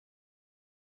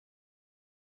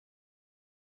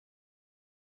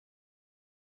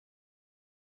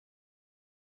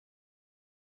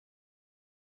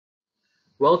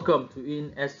Welcome to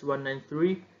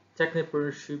ENS193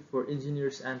 Technopreneurship for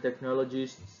Engineers and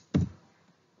Technologists,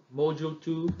 Module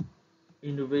 2,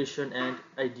 Innovation and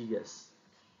Ideas.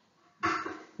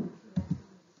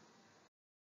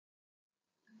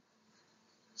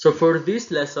 So for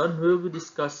this lesson, we will be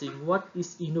discussing what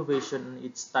is innovation and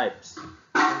its types.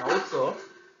 And also,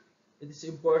 it is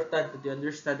important that you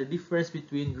understand the difference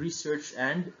between research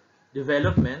and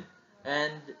development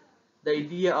and the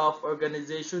idea of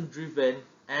organization-driven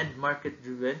and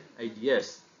market-driven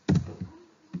ideas.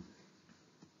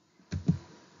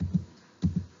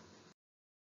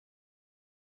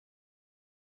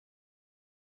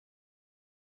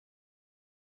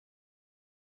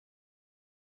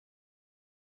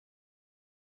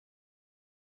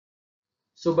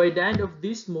 So by the end of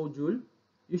this module,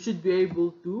 you should be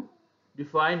able to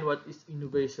define what is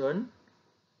innovation,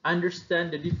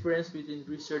 understand the difference between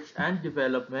research and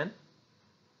development,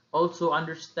 also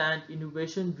understand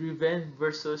innovation-driven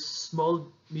versus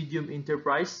small-medium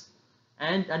enterprise,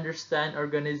 and understand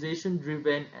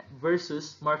organization-driven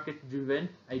versus market-driven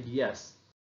ideas.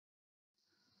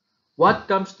 What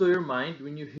comes to your mind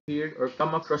when you hear or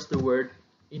come across the word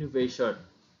innovation?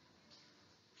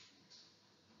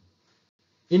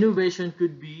 Innovation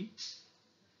could mean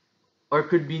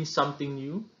something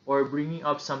new, or bringing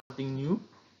up something new,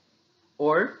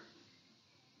 or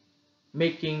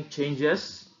making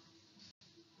changes,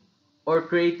 or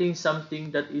creating something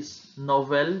that is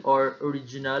novel or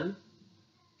original,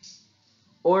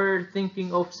 or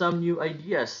thinking of some new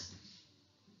ideas,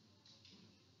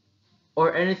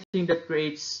 or anything that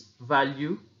creates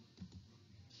value,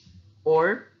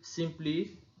 or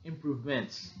simply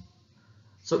improvements.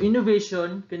 So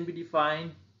innovation can be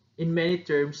defined in many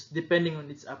terms depending on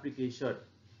its application.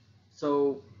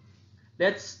 So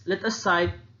let us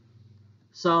cite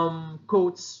some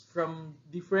quotes from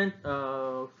different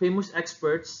famous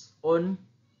experts on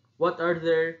what are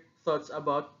their thoughts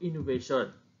about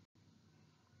innovation.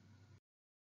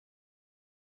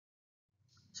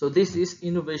 So this is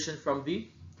innovation from the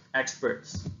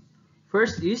experts.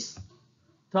 First is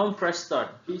Tom Preston.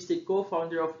 He is the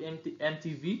co-founder of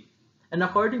MTV, and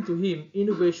according to him,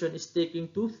 innovation is taking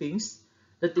two things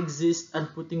that exist and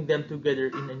putting them together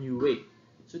in a new way.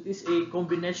 So it is a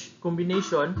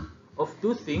combination of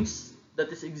two things that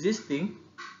is existing,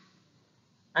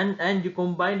 and you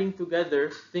combining together,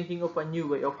 thinking of a new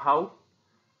way of how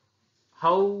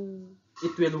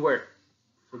it will work.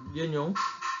 So yun yung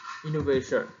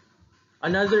innovation.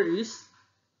 Another is,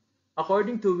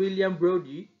 according to William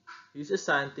Brody, he's a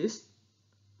scientist.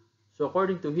 So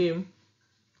according to him,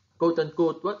 quote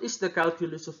unquote, what is the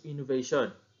calculus of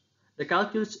innovation? The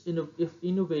calculus of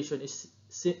innovation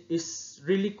is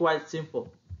really quite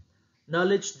simple.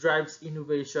 Knowledge drives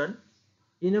innovation.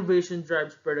 Innovation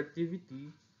drives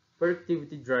productivity.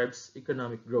 Productivity drives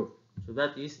economic growth. So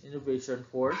that is innovation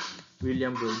for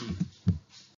William Brody.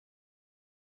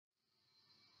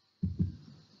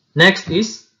 Next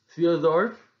is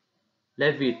Fyodor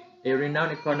Levitt, a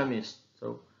renowned economist.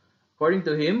 So according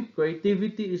to him,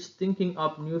 creativity is thinking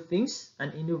up new things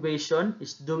and innovation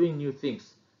is doing new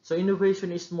things. So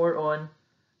innovation is more on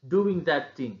doing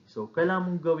that thing. So kailangan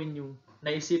mong gawin yung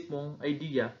naisip mong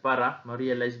idea para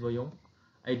ma-realize mo yung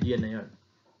idea na yon.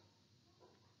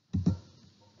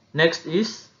 Next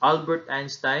is Albert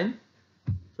Einstein.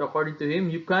 So according to him,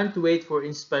 you can't wait for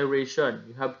inspiration.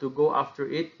 You have to go after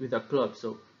it with a club.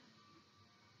 So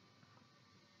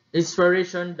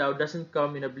inspiration daw doesn't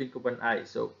come in a blink of an eye.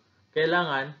 So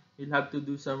kailangan you'll have to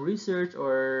do some research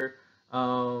or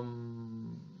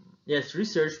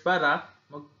research para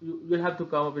you'll have to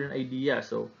come up with an idea.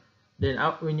 So then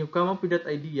when you come up with that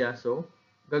idea, so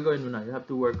gagawin mo na, you have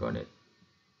to work on it.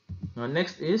 Now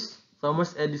next is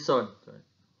Thomas Edison. So,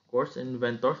 of course, an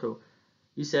inventor. So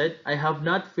he said, I have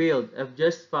not failed. I've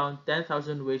just found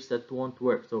 10,000 ways that won't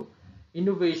work. So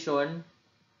innovation,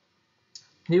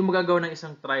 hindi mo magagawa ng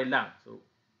isang try lang. So,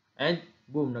 and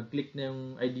boom, nag-click na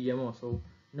yung idea mo. So,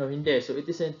 no, hindi. So, it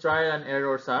is a trial and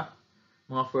error sa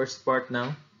mga first part ng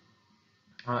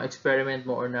experiment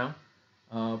mo or ng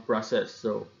process.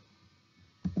 So,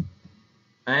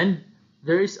 and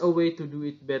there is a way to do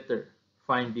it better.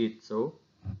 Find it. So,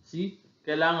 see,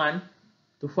 kailangan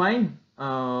to find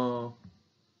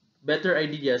better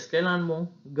ideas, kailangan mong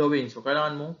gawin. So,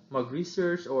 kailangan mong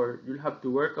mag-research or you'll have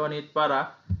to work on it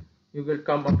para you will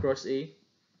come across a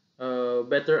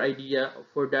better idea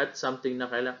for that something na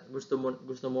gusto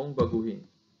mong baguhin.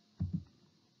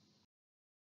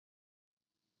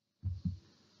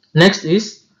 Next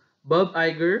is Bob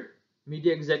Iger,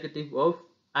 media executive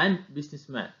and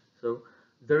businessman. So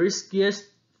the riskiest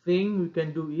thing we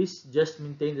can do is just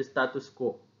maintain the status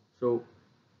quo. So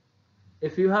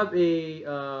if you have a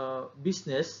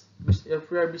if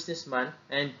you are a businessman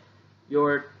and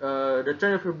your the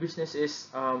trend of your business is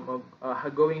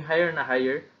going higher and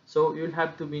higher, so you'll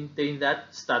have to maintain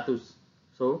that status.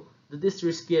 So that is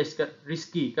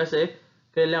risky kasi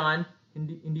kailangan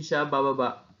hindi siya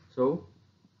bababa. So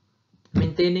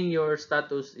maintaining your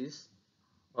status is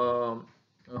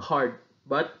hard,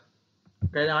 but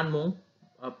kailangan mong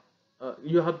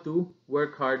you have to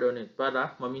work hard on it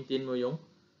para ma-maintain mo yung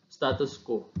status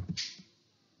quo.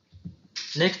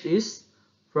 Next is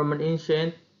from an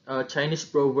ancient Chinese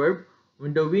proverb,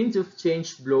 when the winds of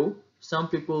change blow,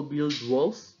 some people build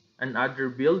walls and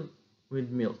others build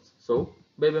windmills. So,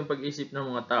 iba-ibang pag-isip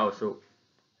ng mga tao. So,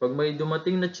 pag may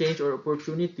dumating na change or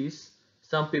opportunities,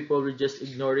 some people will just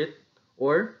ignore it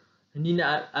or hindi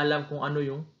na alam kung ano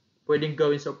yung pwedeng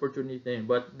gawin sa opportunity na yun.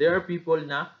 But there are people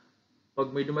na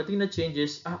pag may dumating na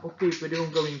changes, okay, pwede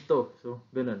kong gawin to. So,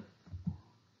 ganun.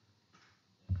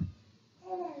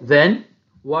 Then,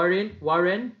 Warren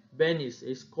Bennis,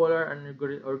 a scholar and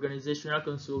organizational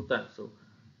consultant. So,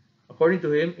 according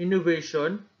to him,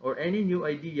 innovation or any new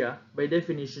idea, by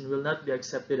definition, will not be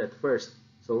accepted at first.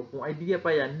 So, kung idea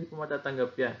pa yan, hindi pa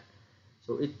matatanggap yan.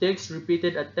 So, it takes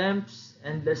repeated attempts,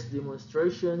 endless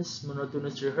demonstrations,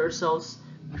 monotonous rehearsals,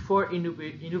 before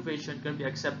innovation can be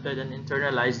accepted and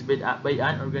internalized by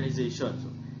an organization. So,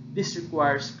 this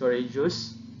requires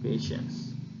courageous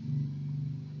patience.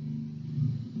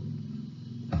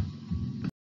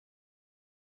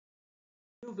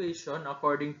 Innovation,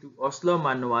 according to Oslo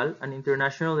Manual, an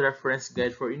international reference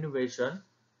guide for innovation,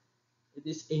 it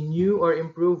is a new or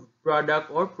improved product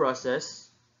or process,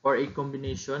 or a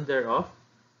combination thereof,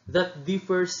 that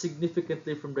differs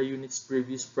significantly from the unit's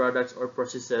previous products or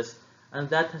processes, and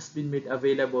that has been made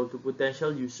available to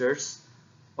potential users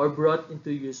or brought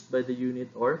into use by the unit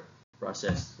or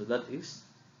process. So that is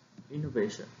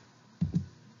innovation.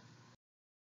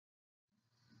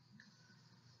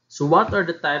 So what are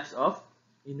the types of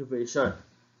innovation?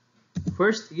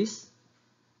 First is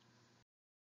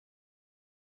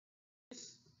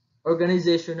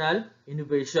organizational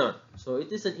innovation. So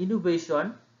it is an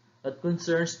innovation that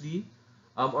concerns the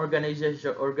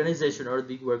organization or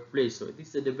the workplace. So it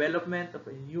is the development of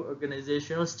a new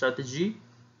organizational strategy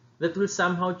that will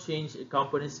somehow change a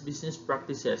company's business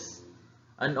practices,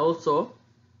 and also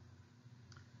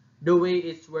the way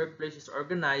its workplace is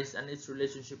organized and its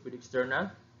relationship with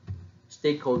external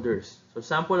stakeholders. So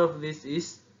sample of this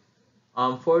is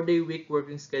 4-day week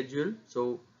working schedule.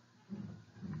 So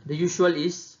the usual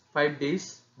is 5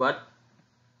 days, but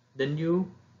the new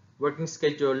working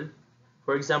schedule,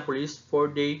 for example, is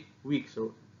 4-day week.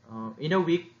 So in a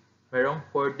week, merong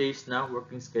 4 days na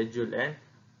working schedule and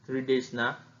 3 days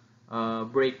na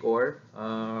break or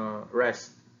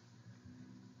rest.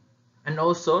 And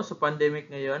also, sa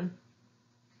pandemic ngayon,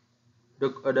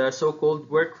 the so-called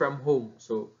work from home.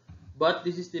 So, but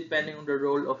this is depending on the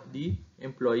role of the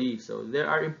employee. So there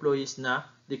are employees na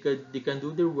they can do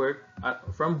their work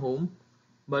from home,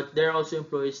 but there are also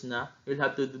employees na will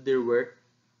have to do their work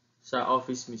sa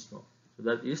office mismo. So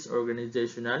that is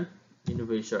organizational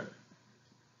innovation.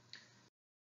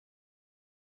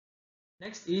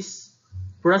 Next is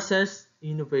process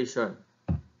innovation.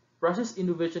 Process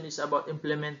innovation is about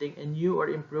implementing a new or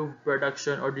improved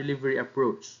production or delivery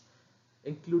approach,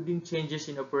 including changes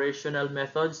in operational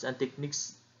methods and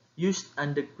techniques used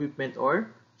and equipment or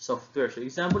software. So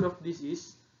example of this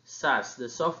is SaaS, the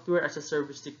software as a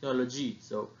service technology.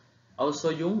 So also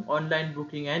yung online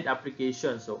booking and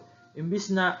application. So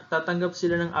imbis na tatanggap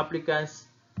sila ng applicants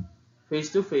face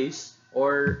to face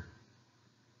or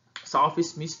sa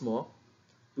office mismo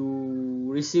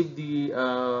to receive the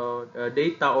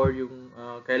data or yung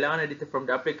kailangan na data from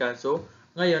the applicant. So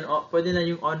ngayon, pwede na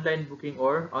yung online booking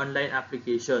or online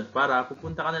application para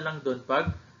pupunta ka na lang doon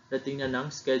pag dating na ng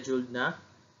scheduled na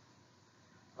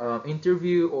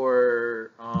interview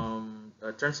or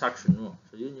transaction mo.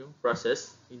 So yun yung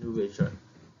process innovation.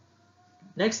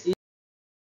 Next is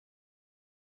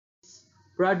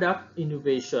product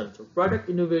innovation. So product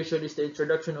innovation is the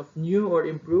introduction of new or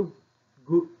improved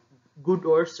good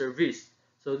or service.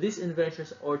 So these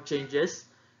inventions or changes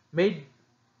may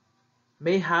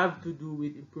have to do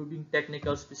with improving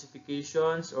technical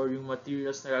specifications or yung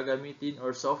materials na gagamitin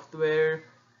or software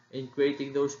in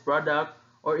creating those products,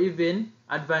 or even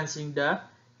advancing the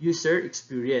user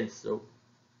experience. So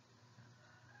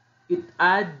it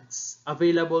adds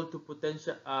available to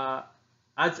potential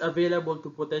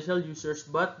users,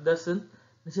 but doesn't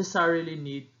necessarily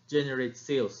need generate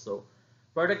sales. So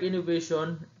product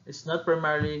innovation is not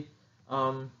primarily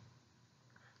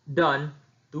done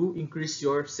to increase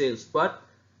your sales, but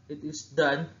it is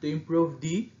done to improve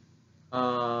the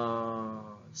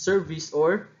service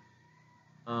or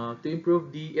to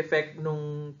improve the effect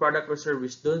ng product or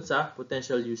service dun sa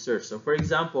potential users. So for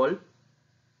example,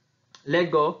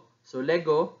 Lego. So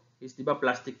Lego is diba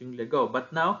plastic yung Lego,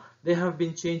 but now they have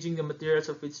been changing the materials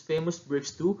of its famous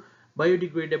bricks to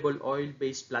biodegradable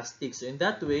oil-based plastic. So in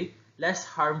that way, less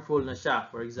harmful na siya,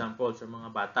 for example, sa mga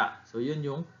bata. So yun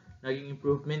yung naging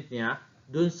improvement niya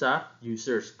dun sa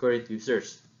users, current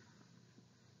users.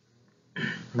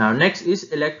 Now next is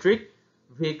electric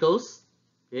vehicles.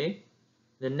 Okay.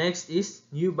 The next is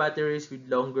new batteries with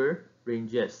longer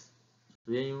ranges.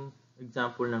 So yan yung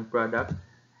example ng product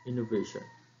innovation.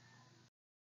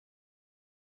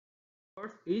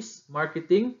 Fourth is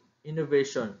marketing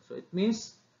innovation. So it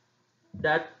means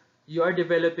that you are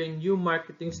developing new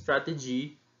marketing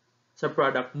strategy sa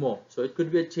product mo. So it could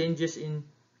be a changes in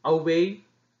a way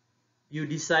you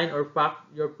design or pack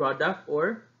your product,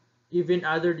 or even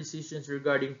other decisions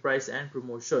regarding price and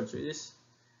promotion. So it is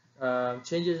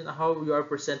changes in how you are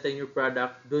presenting your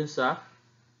product dun sa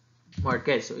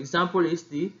market. So example is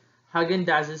the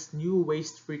Häagen-Dazs's new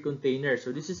waste-free container.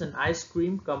 So this is an ice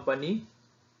cream company.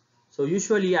 So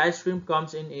usually ice cream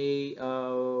comes in a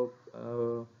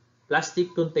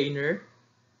plastic container.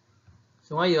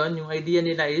 So ngayon, yung idea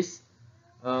nila is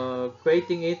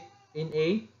creating it in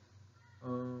a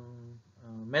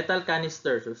metal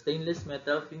canister. So stainless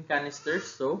metal thin canisters.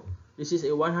 So this is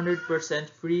a 100%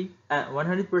 free,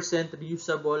 100%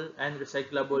 reusable and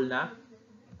recyclable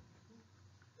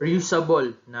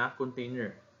na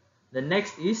container. The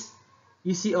next is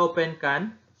easy open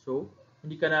can. So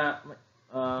hindi ka na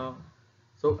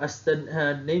so as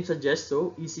the name suggests,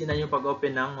 so easy na yung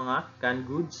pag-open ng mga canned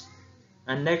goods.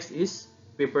 And next is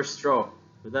paper straw.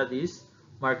 So that is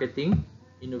marketing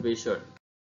innovation.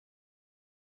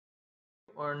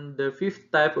 On the fifth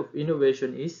type of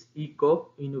innovation is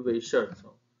eco-innovation.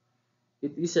 So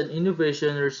it is an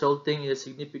innovation resulting in a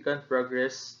significant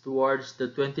progress towards the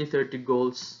 2030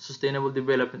 goals sustainable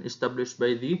development established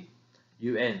by the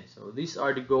UN. So these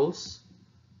are the goals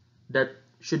that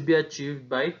should be achieved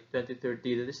by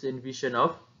 2030. That is the vision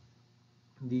of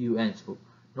the UN. So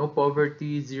no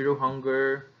poverty, zero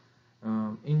hunger,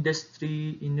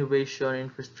 industry, innovation,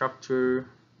 infrastructure.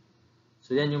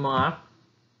 So yan yung mga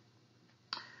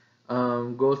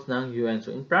goals ng UN.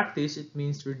 So in practice, it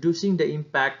means reducing the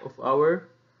impact of our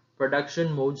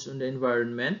production modes on the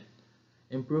environment,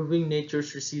 improving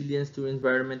nature's resilience to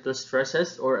environmental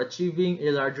stresses, or achieving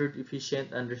a larger,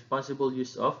 efficient, and responsible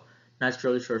use of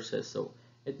natural resources. So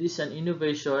it is an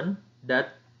innovation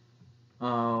that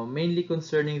mainly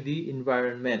concerning the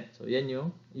environment. So yan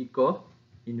yung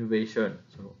eco-innovation.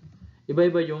 So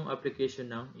iba-iba yung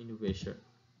application ng innovation.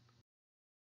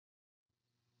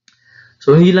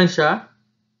 So hindi lang siya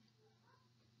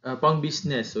pang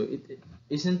business. So it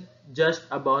isn't just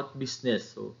about business.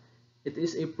 So it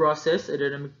is a process, a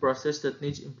dynamic process that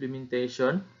needs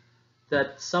implementation,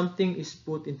 that something is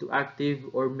put into active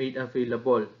or made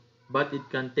available, but it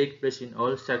can take place in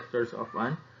all sectors of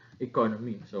an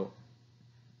economy. So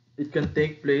it can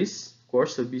take place, of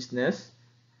course, sa business.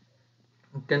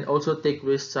 It can also take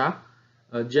place sa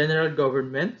general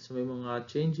government. So may mga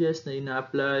changes na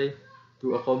ina-apply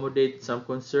to accommodate some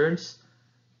concerns.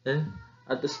 Then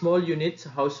at the small unit sa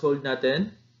household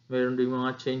natin, mayroon din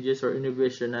mga changes or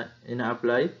innovation na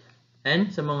ina-apply.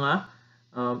 And sa mga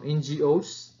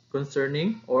NGOs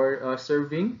concerning or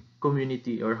serving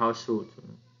community or household.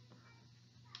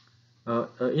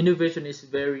 Innovation is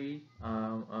very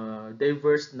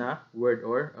diverse na word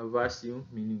or vast yung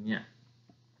meaning niya.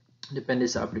 Depende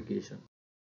sa application.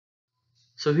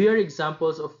 So here are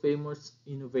examples of famous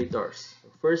innovators.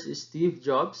 First is Steve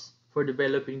Jobs for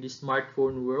developing the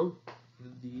smartphone world,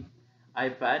 the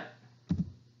iPad.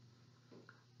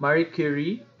 Marie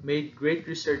Curie made great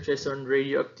researches on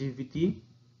radioactivity.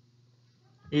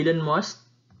 Elon Musk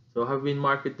have been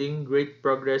marketing great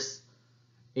progress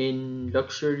in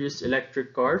luxurious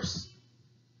electric cars.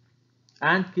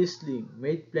 And Kisling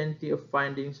made plenty of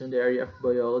findings in the area of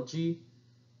biology.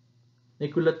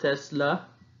 Nikola Tesla,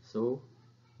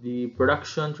 the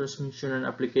production, transmission, and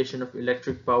application of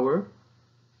electric power.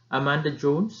 Amanda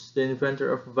Jones, the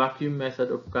inventor of vacuum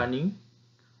method of canning.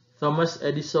 Thomas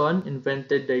Edison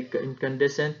invented the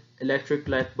incandescent electric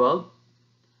light bulb.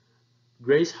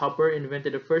 Grace Hopper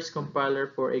invented the first compiler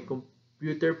for a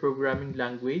computer programming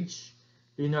language.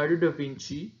 Leonardo da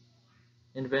Vinci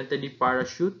invented the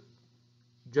parachute.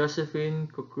 Josephine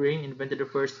Cochrane invented the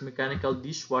first mechanical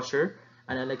dishwasher.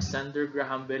 And Alexander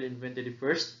Graham Bell invented the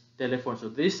first telephone. So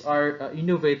these are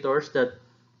innovators that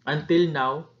until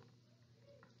now,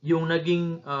 yung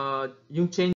naging yung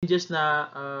changes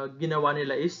na ginawa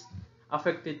nila is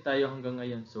affected tayo hanggang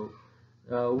ngayon. So,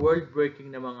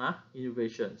 world-breaking na mga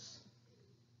innovations.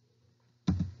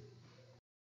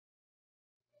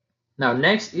 Now,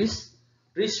 next is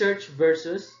research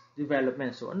versus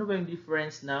development. So, ano ba yung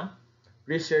difference ng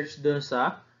research dun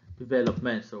sa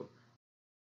development? So,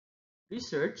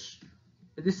 research,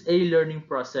 it is a learning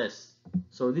process.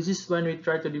 So, this is when we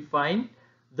try to define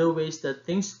the ways that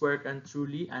things work and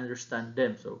truly understand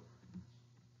them. So,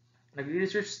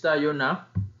 nag-research tayo na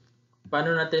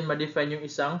paano natin ma-define yung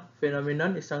isang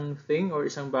phenomenon, isang thing, or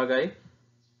isang bagay.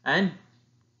 And,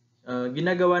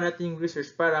 ginagawa natin yung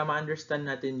research para ma-understand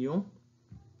natin yung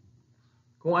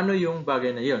kung ano yung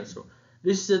bagay na yun. So,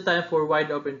 this is the time for wide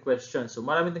open questions. So,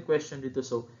 marami ng question dito.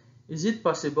 So, is it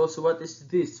possible? So, what is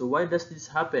this? So, why does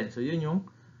this happen? So, yun yung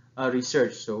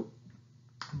research. So,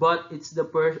 but it's the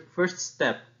first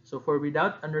step. So, for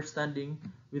without understanding,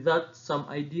 without some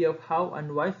idea of how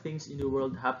and why things in the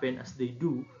world happen as they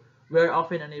do, we are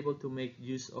often unable to make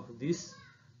use of this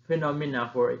phenomena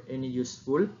for any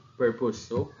useful purpose.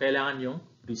 So, kailangan yung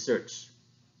research.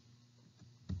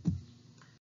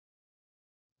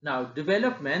 Now,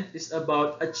 development is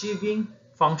about achieving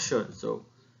function. So,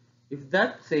 if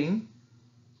that thing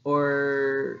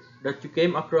or that you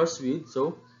came across with,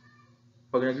 so,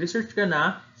 pag nag-research ka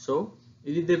na, so,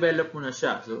 i-develop mo na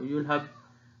siya. So, you'll have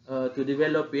to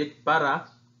develop it para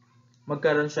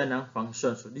magkaroon siya ng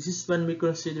function. So, this is when we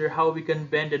consider how we can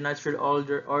bend the natural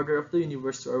order of the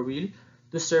universe to our will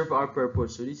to serve our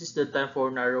purpose. So, this is the time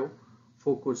for narrow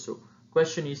focus. So,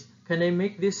 question is, can I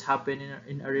make this happen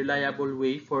in a reliable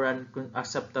way for an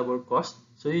acceptable cost?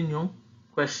 So, yun yung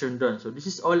question dun. So, this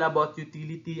is all about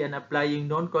utility and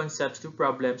applying known concepts to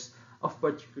problems of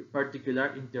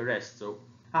particular interest. So,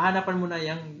 hahanapan mo na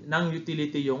ng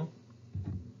utility yung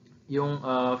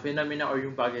phenomena or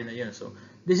yung bagay na yun. So,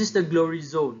 this is the glory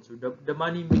zone. So, the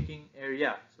money-making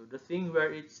area. So, the thing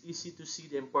where it's easy to see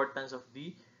the importance of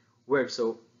the work.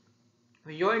 So,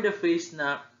 when you're in the phase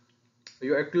na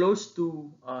you are close to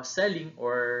selling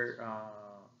or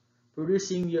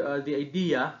producing the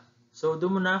idea, so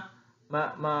doon mo na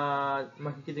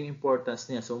makikita yung importance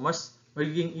niya. So, mas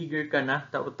magiging eager ka na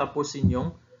tapusin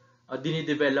yung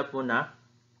dinidevelop mo na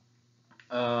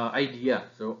idea.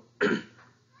 So,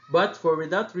 but for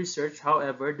without research,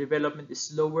 however, development is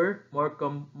slower,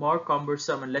 more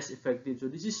cumbersome, and less effective. So,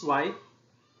 this is why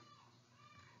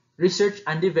research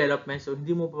and development, so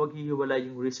hindi mo paghihiwala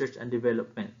yung research and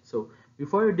development. So,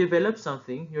 before you develop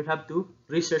something, you'll have to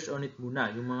research on it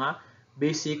muna. Yung mga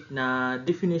basic na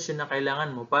definition na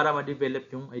kailangan mo para ma-develop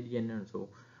yung idea na. So,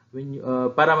 when you,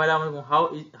 para malaman kung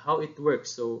how it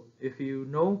works. So, if you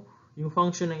know yung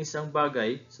function ng isang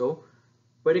bagay, so,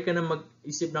 pwede ka na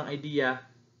mag-isip ng idea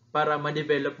para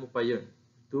ma-develop mo pa yun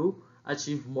to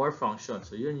achieve more function.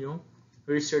 So, yun yung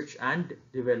research and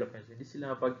development. So, hindi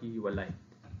sila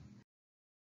mapaghihiwalay.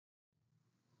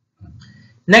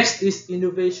 Next is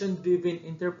innovation-driven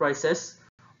enterprises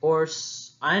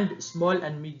and small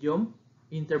and medium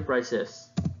enterprises.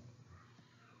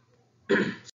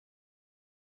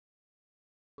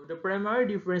 So the primary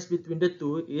difference between the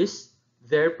two is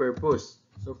their purpose.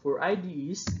 So for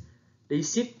IDEs, they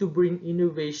seek to bring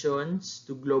innovations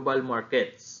to global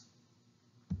markets.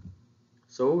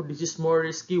 So this is more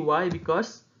risky. Why?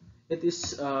 Because it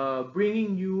is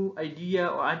bringing new idea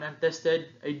or untested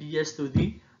ideas to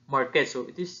the market. So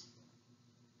it is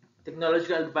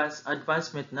technological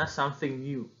advancement na something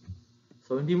new.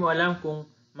 So hindi mo alam kung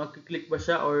magkiklik ba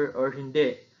siya or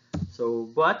hindi.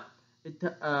 So but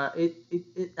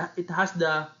it has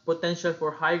the potential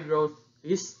for high growth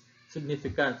is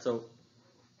significant. So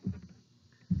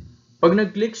pag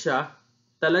nag-click siya,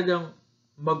 talagang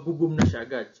magbo-boom na siya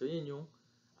agad. So yun yung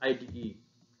IDE.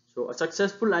 So a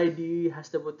successful IDE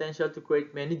has the potential to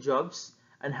create many jobs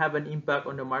and have an impact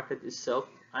on the market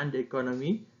itself and the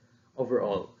economy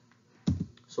overall.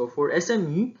 So for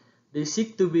SME, they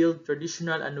seek to build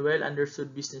traditional and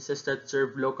well-understood businesses that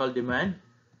serve local demand.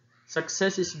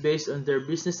 Success is based on their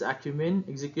business acumen,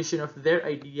 execution of their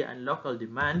idea, and local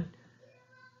demand.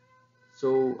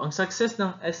 So ang success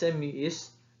ng SME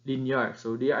is linear.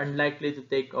 So they are unlikely to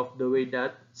take off the way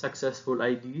that successful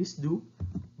IDEs do,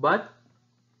 but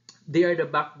they are the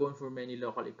backbone for many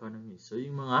local economies. So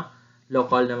yung mga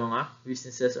local na mga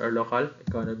businesses or local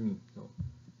economy. No?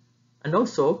 And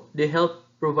also, they help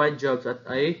provide jobs at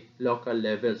a local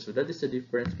level. So that is the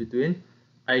difference between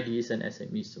IDEs and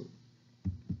SMEs. So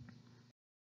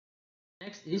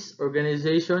next is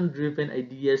organization-driven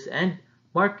ideas and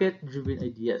market-driven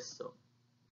ideas. So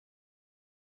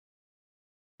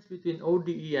between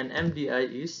ODE and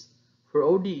MDI is, for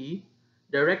ODE,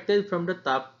 directed from the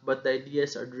top, but the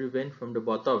ideas are driven from the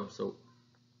bottom. So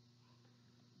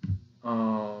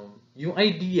yung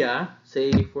idea,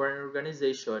 say for an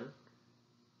organization,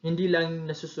 hindi lang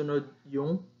nasusunod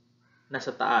yung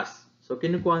nasa taas. So,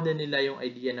 kinukuha din nila yung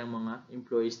idea ng mga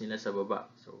employees nila sa baba.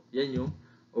 So, yan yung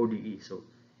ODE. So,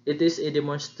 it is a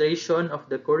demonstration of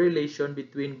the correlation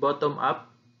between bottom-up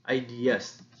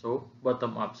ideas. So,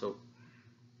 bottom-up. So,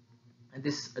 it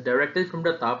is directed from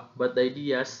the top, but the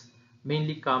ideas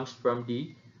mainly comes from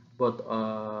the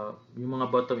yung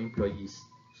mga bottom employees.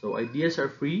 So, ideas are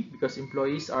free because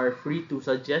employees are free to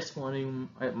suggest kung ano yung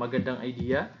magandang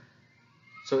idea.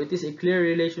 So, it is a clear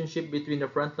relationship between the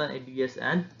frontline ideas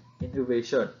and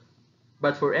innovation.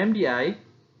 But for MDI,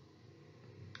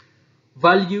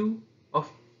 value of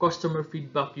customer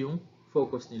feedback yung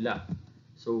focus nila.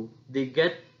 So, they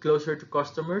get closer to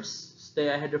customers,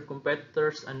 stay ahead of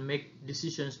competitors, and make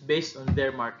decisions based on their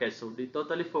market. So, they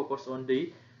totally focus on the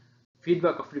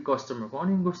feedback of the customer. Kung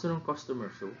ano yung gusto ng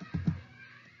customer. So,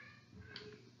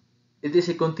 it is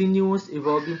a continuous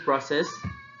evolving process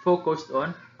focused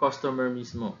on customer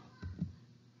mismo.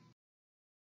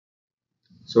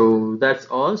 So, that's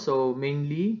all. So,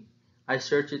 mainly, I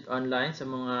search it online sa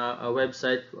mga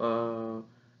website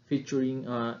featuring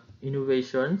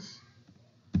innovations.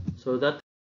 So, that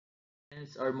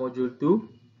ends our module 2.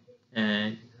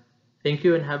 And thank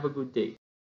you and have a good day.